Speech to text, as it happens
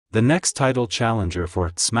The next title challenger for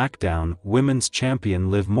SmackDown Women's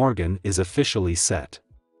Champion Liv Morgan is officially set.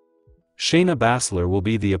 Shayna Baszler will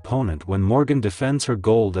be the opponent when Morgan defends her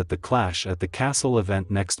gold at the Clash at the Castle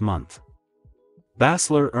event next month.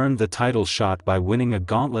 Baszler earned the title shot by winning a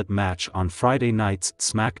gauntlet match on Friday night's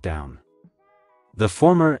SmackDown. The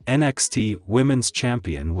former NXT Women's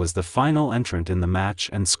Champion was the final entrant in the match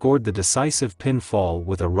and scored the decisive pinfall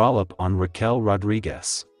with a roll-up on Raquel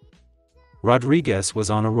Rodriguez. Rodriguez was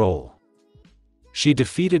on a roll. She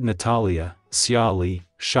defeated Natalya, Xia Li,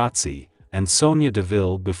 Shotzi, and Sonya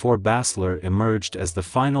Deville before Baszler emerged as the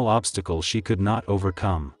final obstacle she could not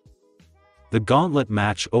overcome. The gauntlet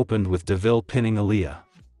match opened with Deville pinning Aaliyah.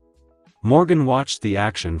 Morgan watched the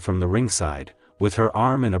action from the ringside, with her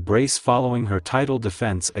arm in a brace following her title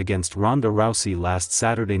defense against Ronda Rousey last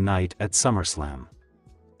Saturday night at SummerSlam.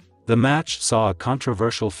 The match saw a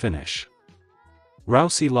controversial finish.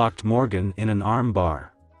 Rousey locked Morgan in an arm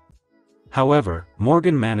bar. However,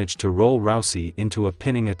 Morgan managed to roll Rousey into a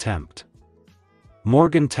pinning attempt.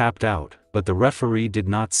 Morgan tapped out, but the referee did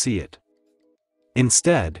not see it.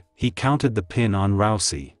 Instead, he counted the pin on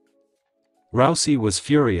Rousey. Rousey was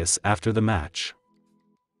furious after the match.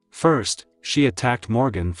 First, she attacked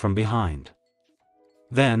Morgan from behind.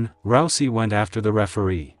 Then, Rousey went after the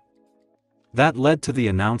referee. That led to the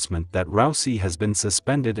announcement that Rousey has been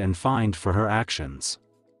suspended and fined for her actions.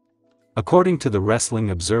 According to the Wrestling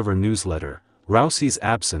Observer newsletter, Rousey's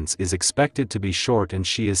absence is expected to be short and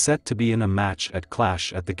she is set to be in a match at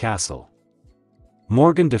Clash at the Castle.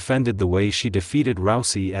 Morgan defended the way she defeated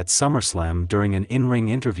Rousey at SummerSlam during an in-ring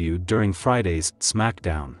interview during Friday's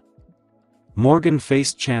SmackDown. Morgan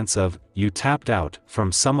faced chants of "You tapped out"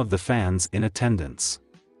 from some of the fans in attendance.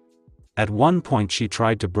 At one point she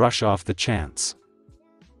tried to brush off the chants.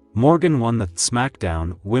 Morgan won the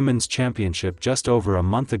SmackDown Women's Championship just over a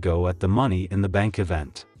month ago at the Money in the Bank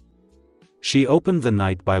event. She opened the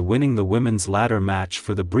night by winning the women's ladder match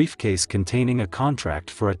for the briefcase containing a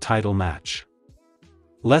contract for a title match.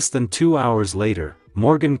 Less than 2 hours later,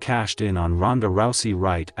 Morgan cashed in on Ronda Rousey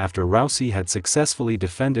right after Rousey had successfully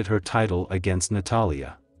defended her title against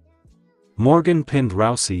Natalya. Morgan pinned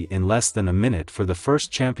Rousey in less than a minute for the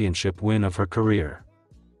first championship win of her career.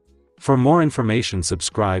 For more information,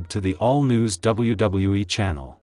 subscribe to the All News WWE channel.